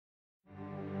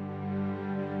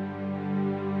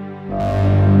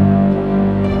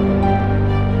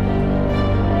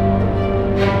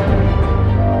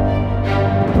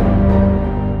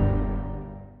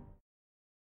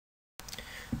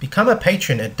Become a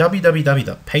patron at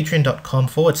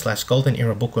www.patreon.com/Golden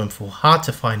Era Bookworm for hard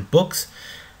to find books,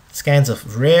 scans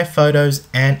of rare photos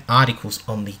and articles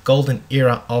on the golden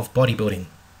era of bodybuilding.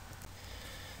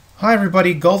 Hi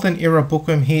everybody, Golden Era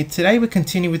Bookworm here. Today we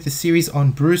continue with the series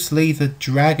on Bruce Lee the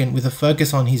Dragon with a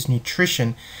focus on his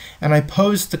nutrition, and I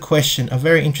posed the question, a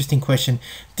very interesting question: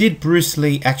 did Bruce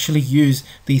Lee actually use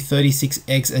the 36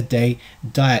 eggs a day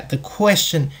diet? The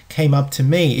question came up to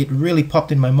me, it really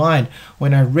popped in my mind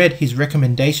when I read his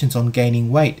recommendations on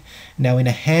gaining weight. Now, in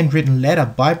a handwritten letter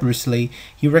by Bruce Lee,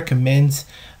 he recommends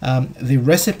the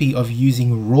recipe of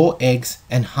using raw eggs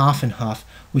and half,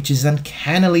 which is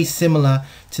uncannily similar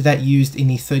to that used in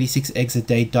the 36 eggs a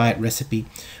day diet recipe,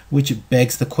 which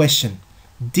begs the question: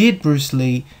 did Bruce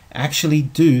Lee actually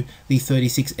do the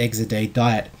 36 eggs a day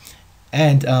diet?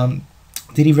 And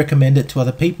did he recommend it to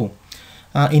other people?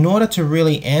 In order to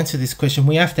really answer this question,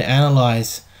 we have to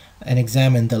analyze and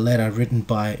examine the letter written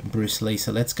by Bruce Lee.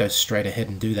 So let's go straight ahead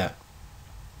and do that.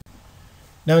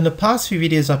 Now, in the past few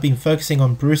videos, I've been focusing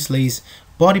on Bruce Lee's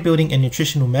bodybuilding and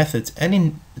nutritional methods, and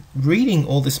in reading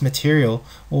all this material,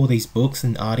 all these books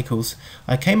and articles,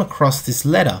 I came across this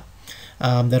letter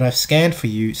that I've scanned for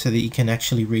you so that you can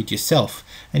actually read yourself.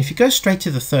 And if you go straight to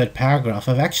the third paragraph,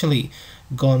 I've actually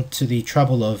gone to the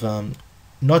trouble of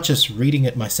not just reading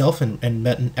it myself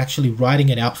and actually writing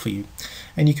it out for you.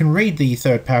 And you can read the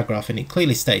third paragraph, and it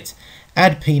clearly states: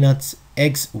 add peanuts,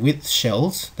 eggs with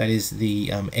shells, that is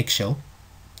the eggshell,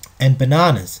 and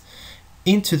bananas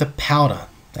into the powder,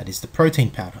 that is the protein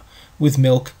powder, with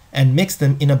milk, and mix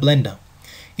them in a blender.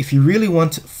 If you really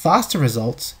want faster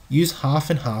results, use half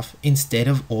and half instead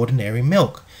of ordinary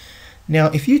milk. Now,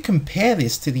 if you compare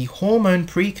this to the hormone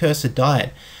precursor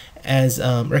diet as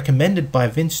recommended by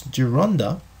Vince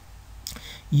Gironda,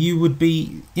 you would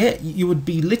be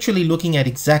literally looking at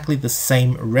exactly the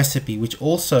same recipe, which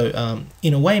also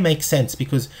in a way makes sense,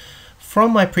 because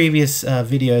from my previous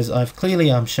videos, I've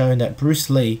clearly shown that Bruce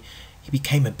Lee, he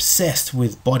became obsessed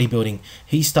with bodybuilding.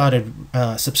 He started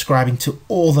subscribing to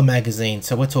all the magazines.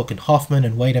 So we're talking Hoffman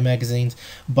and Wader magazines,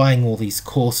 buying all these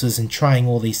courses and trying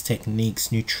all these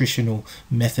techniques, nutritional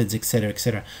methods, etc.,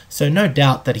 etc. So no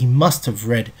doubt that he must have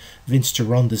read Vince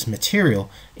Gironda's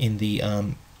material in the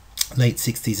late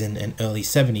 60s and early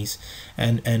 70s,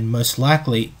 and most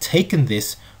likely taken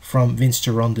this from Vince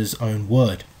Gironda's own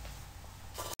word.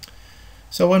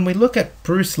 So when we look at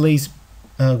Bruce Lee's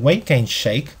weight gain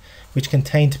shake, which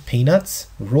contained peanuts,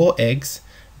 raw eggs,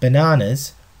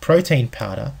 bananas, protein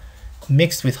powder,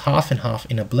 mixed with half and half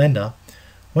in a blender,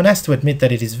 one has to admit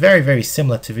that it is very, very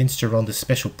similar to Vince Gironda's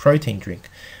special protein drink.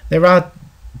 There are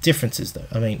differences though.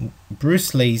 I mean,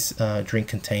 Bruce Lee's drink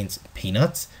contains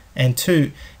peanuts, and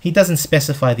two, he doesn't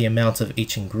specify the amount of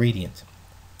each ingredient.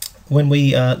 When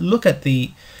we look at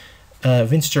the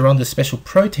Vince Gironda's special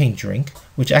protein drink,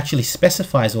 which actually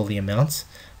specifies all the amounts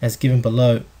as given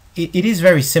below, it is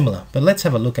very similar, but let's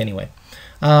have a look anyway.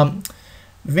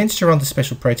 Vince Gironda's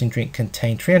special protein drink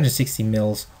contained 360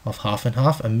 ml of half and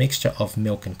half, a mixture of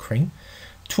milk and cream,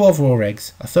 12 raw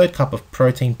eggs, a third cup of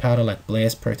protein powder like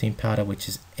Blair's protein powder, which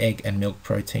is egg and milk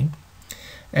protein,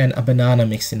 and a banana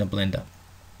mixed in a blender.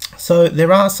 So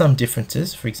there are some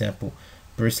differences. For example,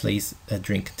 Bruce Lee's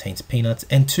drink contains peanuts,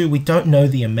 and two, we don't know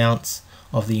the amounts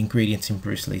of the ingredients in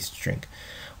Bruce Lee's drink.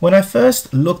 When I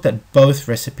first looked at both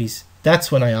recipes,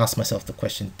 that's when I asked myself the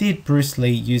question: did Bruce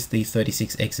Lee use the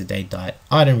 36 eggs a day diet?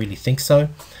 I don't really think so.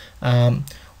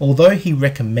 Although he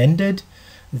recommended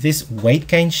this weight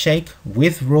gain shake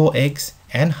with raw eggs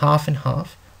and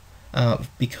half,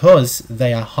 because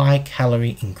they are high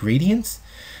calorie ingredients,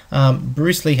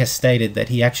 Bruce Lee has stated that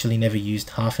he actually never used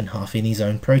half and half in his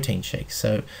own protein shake.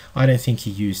 So I don't think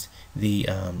he used the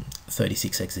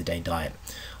 36 eggs a day diet.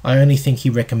 I only think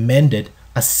he recommended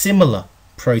a similar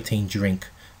protein drink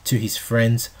to his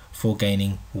friends for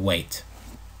gaining weight.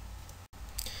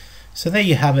 So there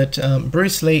you have it.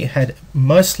 Bruce Lee had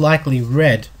most likely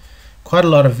read quite a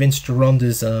lot of Vince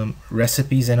Gironda's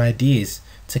recipes and ideas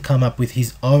to come up with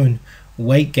his own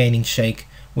weight gaining shake,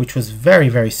 which was very,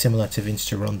 very similar to Vince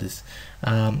Gironda's.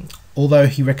 Although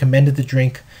he recommended the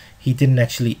drink, he didn't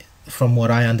actually, from what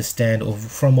I understand or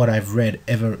from what I've read,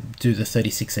 ever do the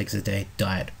 36 eggs a day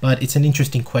diet. But it's an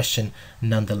interesting question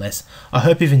nonetheless. I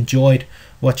hope you've enjoyed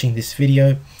watching this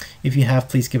video. If you have,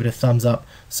 please give it a thumbs up.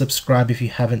 Subscribe if you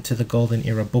haven't to the Golden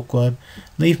Era Bookworm.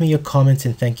 Leave me your comments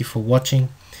and thank you for watching.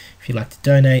 If you'd like to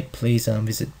donate, please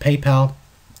visit PayPal.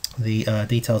 The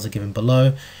details are given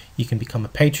below. You can become a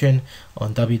patron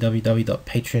on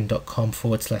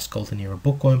www.patreon.com/Golden Era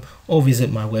Bookworm, or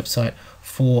visit my website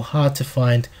for hard to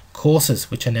find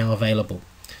courses which are now available.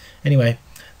 Anyway,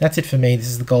 that's it for me. This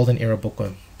is the Golden Era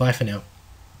Bookworm. Bye for now.